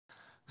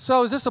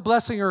So is this a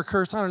blessing or a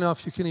curse? I don't know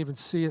if you can even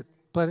see it,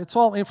 but it's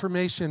all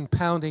information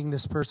pounding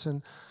this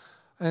person.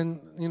 And,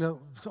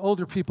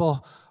 older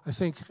people, I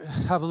think,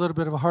 have a little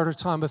bit of a harder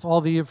time with all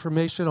the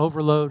information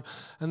overload.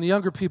 And the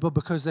younger people,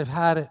 because they've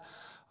had it,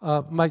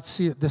 might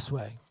see it this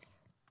way,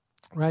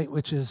 right?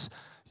 Which is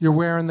you're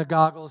wearing the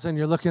goggles and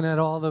you're looking at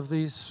all of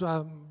these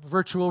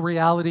virtual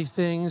reality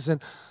things.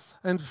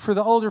 And for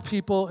the older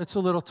people, it's a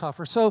little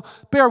tougher. So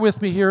bear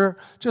with me here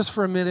just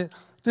for a minute.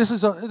 This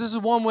is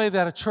one way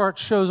that a chart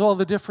shows all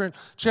the different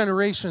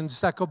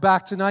generations that go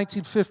back to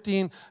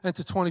 1915 and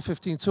to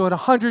 2015. So in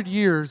 100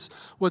 years,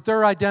 what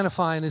they're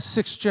identifying is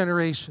 6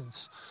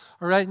 generations.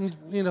 All right, and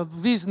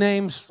these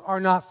names are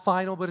not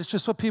final, but it's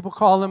just what people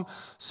call them.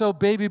 So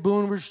baby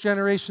boomers,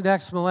 Generation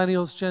X,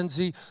 millennials, Gen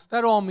Z,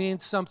 that all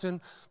means something.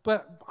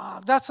 But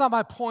that's not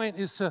my point,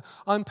 is to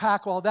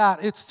unpack all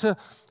that. It's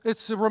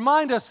to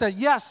remind us that,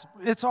 yes,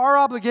 it's our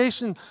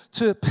obligation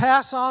to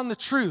pass on the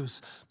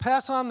truths,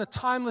 pass on the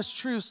timeless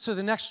truths to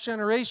the next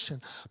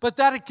generation, but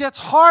that it gets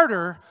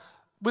harder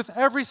with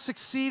every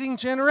succeeding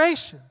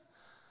generation.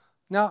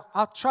 Now,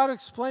 I'll try to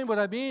explain what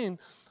I mean.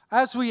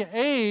 As we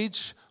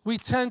age, we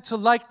tend to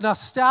like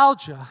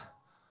nostalgia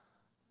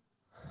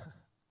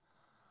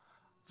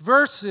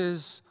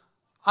versus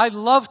I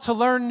love to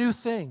learn new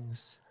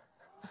things.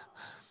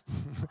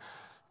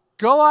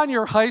 Go on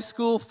your high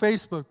school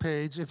Facebook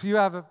page, if you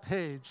have a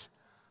page.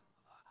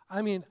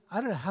 I mean, I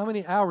don't know how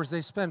many hours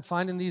they spend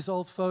finding these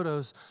old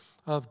photos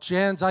of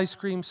Jan's Ice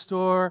Cream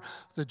Store,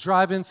 the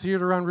drive-in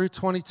theater on Route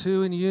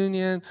 22 in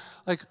Union.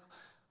 Like,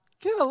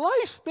 get a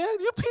life, man.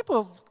 You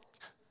people,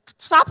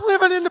 stop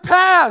living in the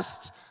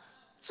past.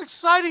 It's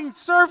exciting.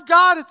 Serve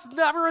God. It's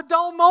never a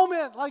dull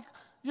moment. Like,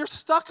 you're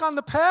stuck on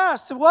the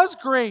past. It was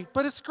great,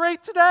 but it's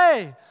great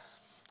today.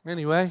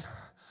 Anyway,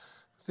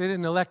 they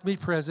didn't elect me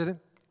president.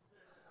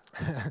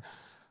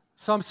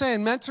 So I'm saying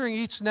mentoring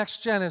each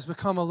next gen has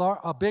become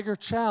a bigger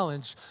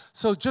challenge.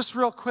 So just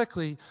real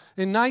quickly,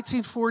 in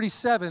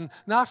 1947,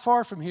 not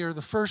far from here,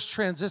 the first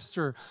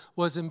transistor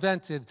was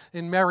invented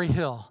in Mary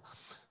Hill.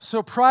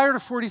 So prior to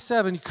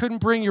 47, you couldn't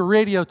bring your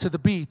radio to the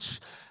beach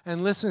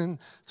and listen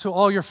to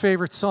all your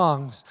favorite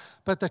songs.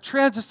 But the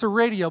transistor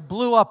radio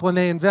blew up when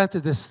they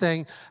invented this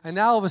thing, and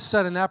now all of a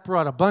sudden that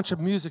brought a bunch of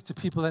music to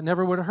people that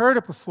never would have heard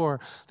it before.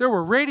 There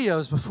were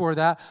radios before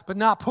that, but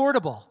not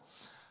portable.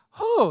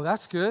 Oh,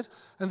 that's good.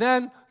 And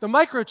then the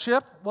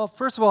microchip, well,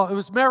 first of all, it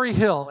was Mary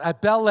Hill. At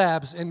Bell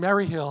Labs in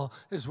Mary Hill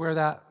is where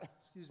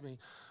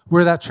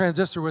that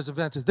transistor was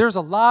invented. There's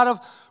a lot of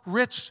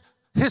rich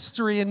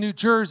history in New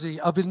Jersey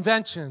of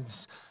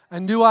inventions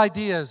and new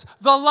ideas.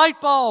 The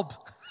light bulb,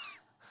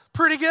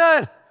 pretty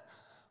good.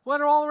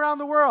 Went all around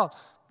the world.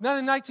 Then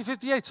in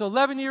 1958, so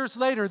 11 years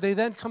later, they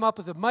then come up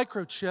with a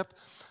microchip.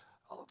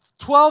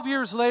 12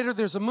 years later,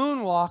 there's a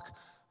moonwalk.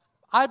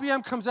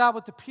 IBM comes out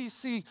with the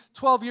PC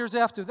 12 years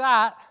after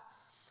that,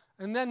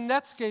 and then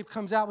Netscape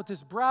comes out with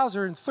this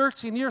browser in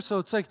 13 years, so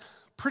it's like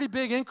pretty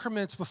big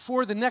increments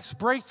before the next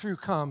breakthrough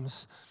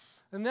comes.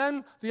 And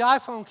then the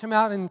iPhone came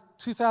out in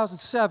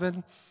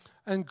 2007,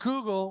 and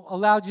Google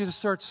allowed you to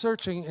start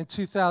searching in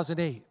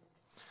 2008.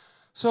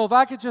 So if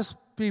I could just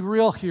be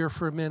real here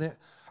for a minute,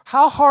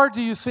 how hard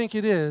do you think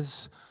it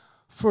is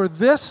for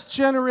this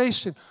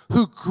generation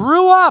who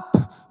grew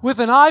up with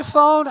an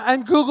iPhone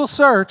and Google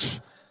search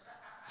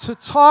to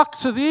talk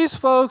to these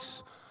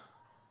folks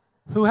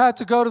who had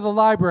to go to the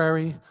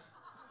library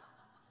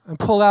and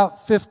pull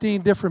out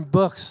 15 different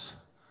books?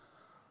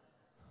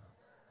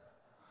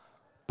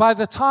 By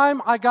the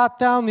time I got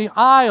down the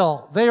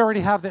aisle, they already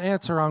have the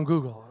answer on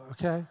Google,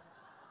 okay?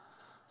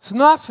 It's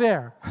not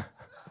fair.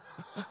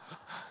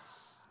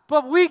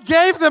 But we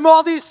gave them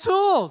all these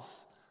tools.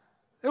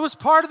 It was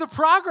part of the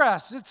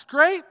progress. It's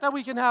great that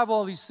we can have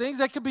all these things.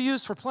 They could be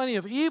used for plenty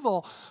of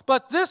evil,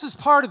 but this is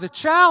part of the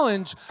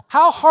challenge.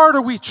 How hard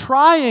are we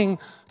trying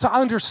to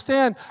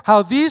understand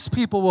how these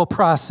people will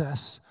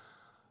process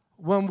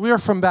when we're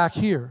from back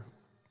here?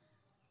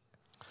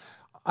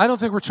 I don't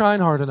think we're trying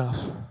hard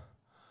enough,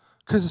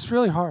 because it's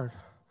really hard.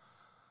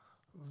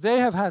 They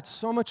have had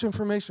so much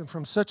information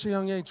from such a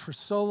young age for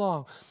so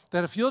long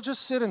that if you'll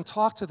just sit and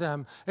talk to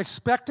them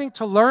expecting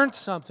to learn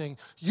something,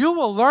 you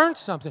will learn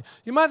something.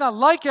 You might not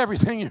like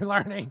everything you're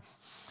learning,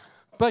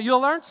 but you'll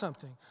learn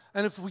something.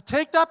 And if we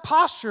take that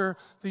posture,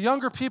 the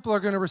younger people are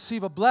going to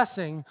receive a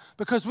blessing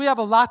because we have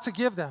a lot to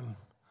give them.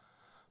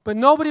 But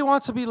nobody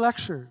wants to be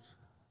lectured.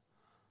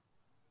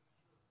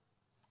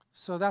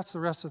 So that's the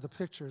rest of the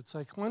picture. It's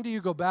like, when do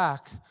you go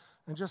back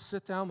and just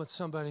sit down with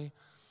somebody?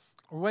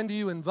 Or when do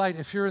you invite,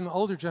 if you're in the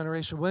older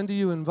generation, when do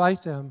you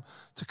invite them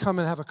to come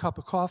and have a cup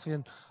of coffee?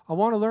 And I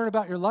want to learn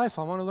about your life.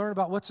 I want to learn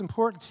about what's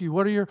important to you.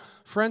 What are your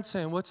friends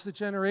saying? What's the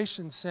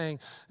generation saying?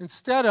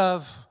 Instead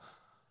of,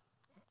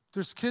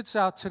 there's kids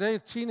out today,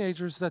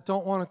 teenagers, that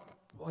don't want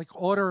to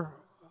order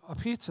a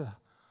pizza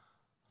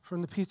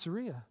from the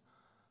pizzeria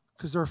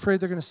because they're afraid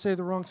they're going to say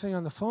the wrong thing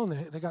on the phone.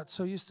 They got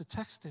so used to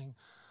texting.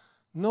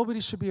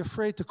 Nobody should be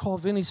afraid to call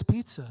Vinny's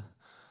Pizza.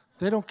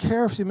 They don't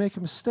care if you make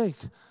a mistake.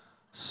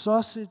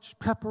 Sausage,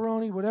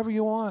 pepperoni, whatever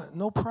you want,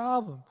 no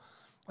problem.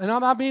 And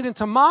I'm not meaning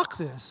to mock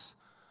this,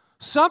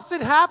 Something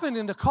happened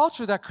in the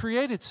culture that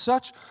created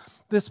such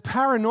this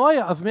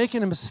paranoia of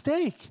making a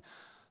mistake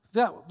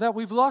that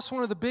we've lost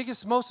one of the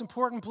biggest, most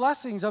important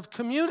blessings of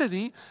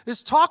community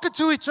is talking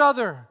to each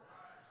other.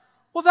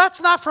 Well,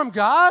 that's not from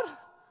God.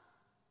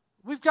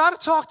 We've got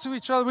to talk to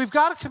each other. We've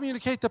got to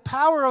communicate. The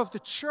power of the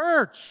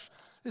church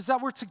is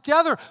that we're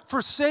together.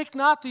 Forsake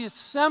not the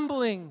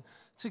assembling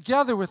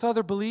together with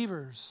other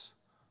believers.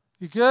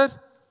 You good?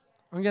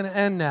 I'm going to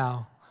end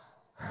now.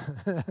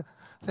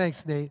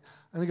 Thanks, Nate.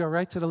 I'm going to go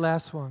right to the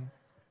last one.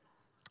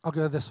 I'll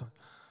go to this one.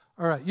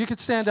 All right, you can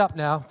stand up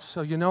now,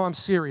 so you know I'm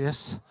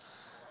serious.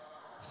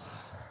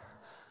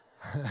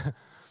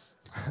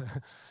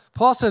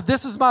 Paul said,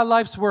 this is my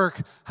life's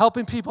work,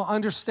 helping people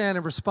understand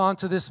and respond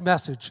to this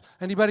message.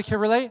 Anybody can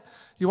relate?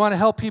 You want to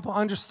help people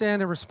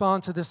understand and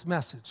respond to this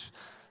message.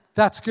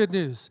 That's good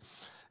news.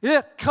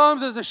 It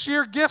comes as a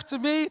sheer gift to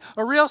me,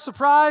 a real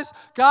surprise.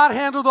 God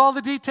handled all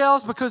the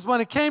details because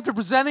when it came to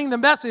presenting the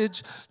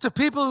message to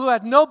people who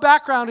had no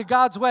background in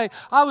God's way,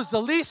 I was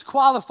the least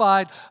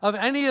qualified of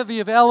any of the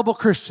available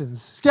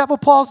Christians. You get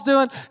what Paul's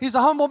doing? He's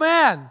a humble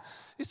man.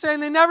 He's saying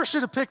they never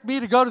should have picked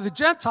me to go to the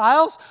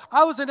Gentiles.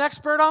 I was an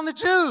expert on the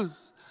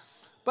Jews.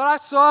 But I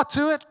saw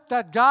to it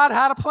that God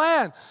had a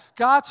plan.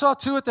 God saw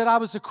to it that I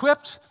was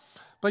equipped,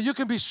 but you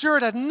can be sure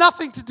it had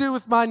nothing to do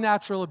with my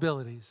natural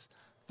abilities.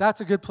 That's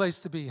a good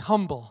place to be,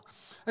 humble.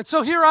 And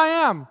so here I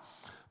am,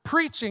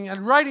 preaching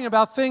and writing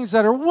about things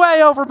that are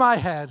way over my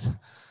head.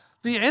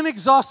 The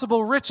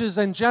inexhaustible riches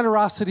and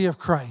generosity of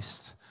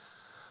Christ.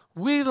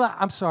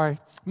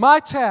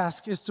 My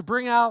task is to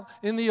bring out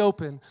in the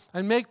open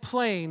and make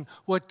plain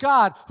what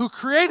God, who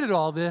created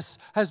all this,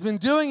 has been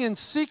doing in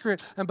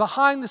secret and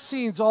behind the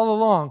scenes all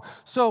along.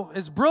 So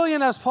as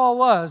brilliant as Paul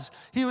was,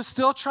 he was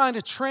still trying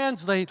to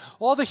translate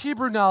all the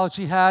Hebrew knowledge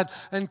he had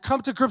and come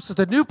to grips with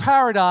a new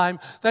paradigm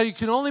that you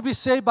can only be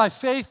saved by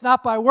faith,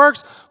 not by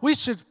works. We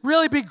should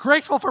really be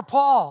grateful for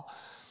Paul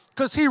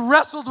because he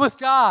wrestled with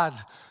God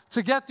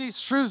to get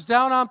these truths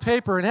down on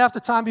paper, and half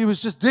the time he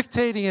was just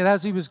dictating it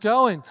as he was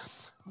going.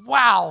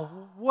 Wow,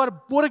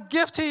 what a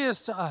gift he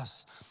is to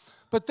us.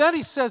 But then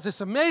he says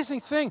this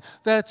amazing thing,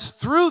 that it's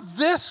through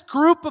this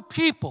group of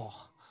people,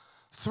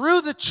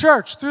 through the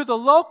church, through the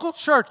local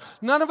church,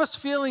 none of us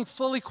feeling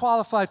fully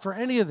qualified for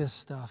any of this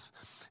stuff.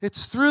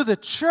 It's through the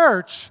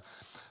church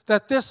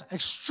that this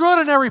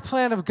extraordinary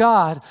plan of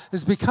God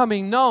is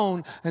becoming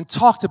known and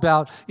talked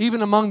about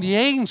even among the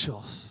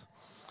angels.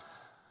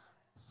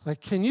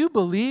 Like, can you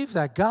believe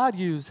that God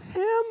used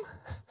him?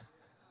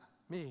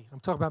 Me, I'm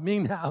talking about me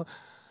now.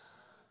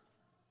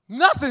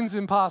 Nothing's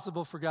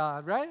impossible for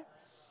God, right?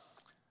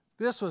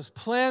 This was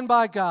planned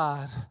by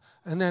God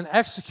and then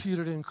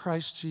executed in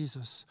Christ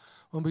Jesus.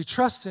 When we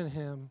trust in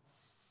him,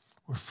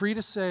 we're free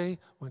to say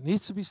what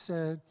needs to be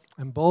said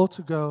and bold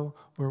to go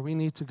where we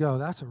need to go.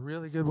 That's a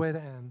really good way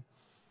to end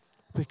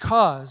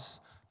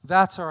because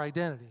that's our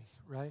identity,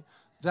 right?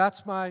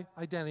 That's my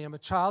identity. I'm a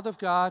child of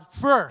God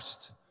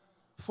first.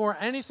 Before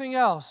anything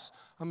else,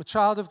 I'm a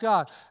child of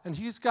God. And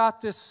he's got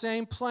this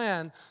same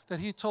plan that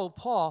he told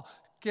Paul.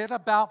 Get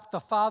about the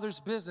Father's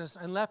business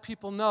and let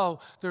people know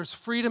there's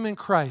freedom in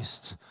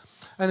Christ.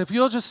 And if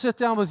you'll just sit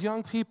down with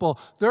young people,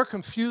 they're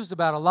confused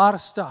about a lot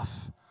of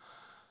stuff.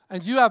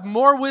 And you have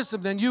more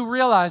wisdom than you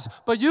realize,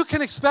 but you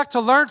can expect to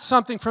learn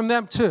something from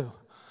them too.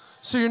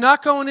 So you're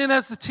not going in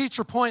as the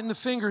teacher pointing the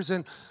fingers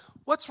and,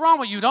 what's wrong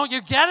with you? Don't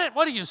you get it?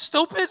 What are you,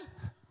 stupid?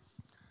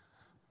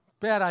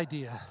 Bad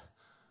idea.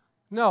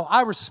 No,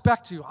 I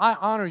respect you. I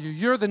honor you.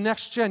 You're the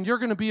next gen. You're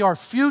going to be our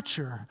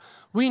future.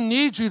 We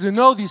need you to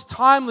know these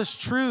timeless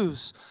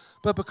truths.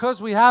 But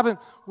because we haven't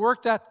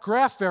worked that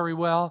graph very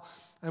well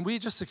and we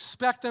just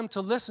expect them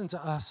to listen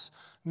to us,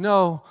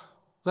 no,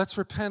 let's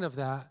repent of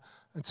that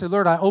and say,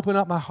 Lord, I open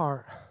up my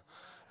heart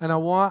and I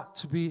want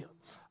to be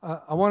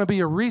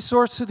a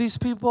resource to these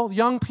people,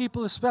 young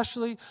people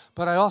especially,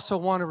 but I also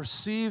want to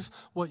receive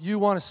what you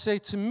want to say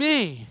to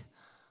me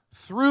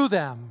through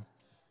them.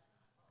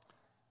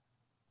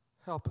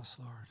 Help us,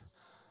 Lord.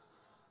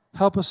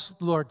 Help us,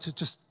 Lord, to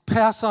just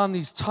pass on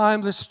these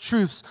timeless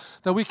truths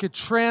that we could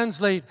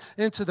translate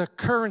into the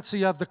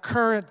currency of the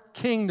current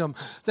kingdom,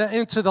 that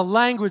into the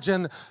language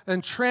and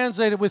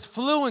translate it with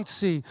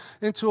fluency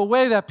into a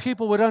way that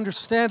people would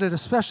understand it,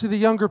 especially the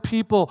younger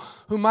people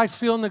who might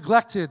feel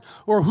neglected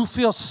or who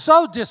feel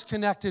so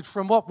disconnected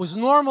from what was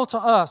normal to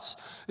us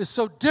is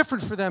so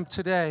different for them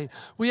today.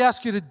 We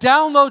ask you to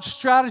download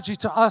strategy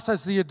to us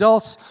as the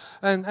adults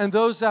and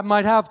those that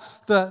might have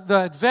the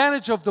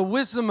advantage of the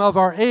wisdom of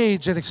our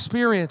age and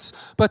experience,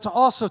 but to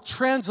also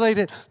translate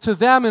it to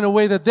them in a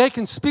way that they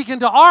can speak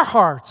into our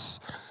hearts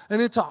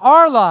and into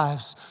our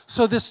lives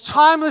so this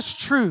timeless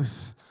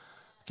truth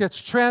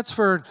gets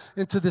transferred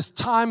into this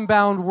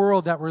time-bound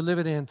world that we're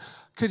living in.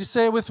 Could you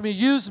say it with me?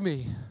 Use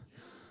me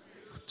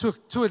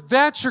to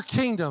advance your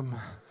kingdom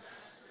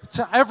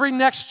to every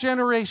next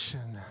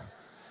generation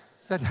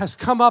that has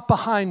come up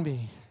behind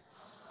me.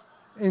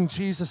 In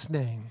Jesus'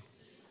 name.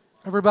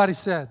 Everybody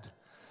said,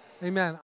 amen.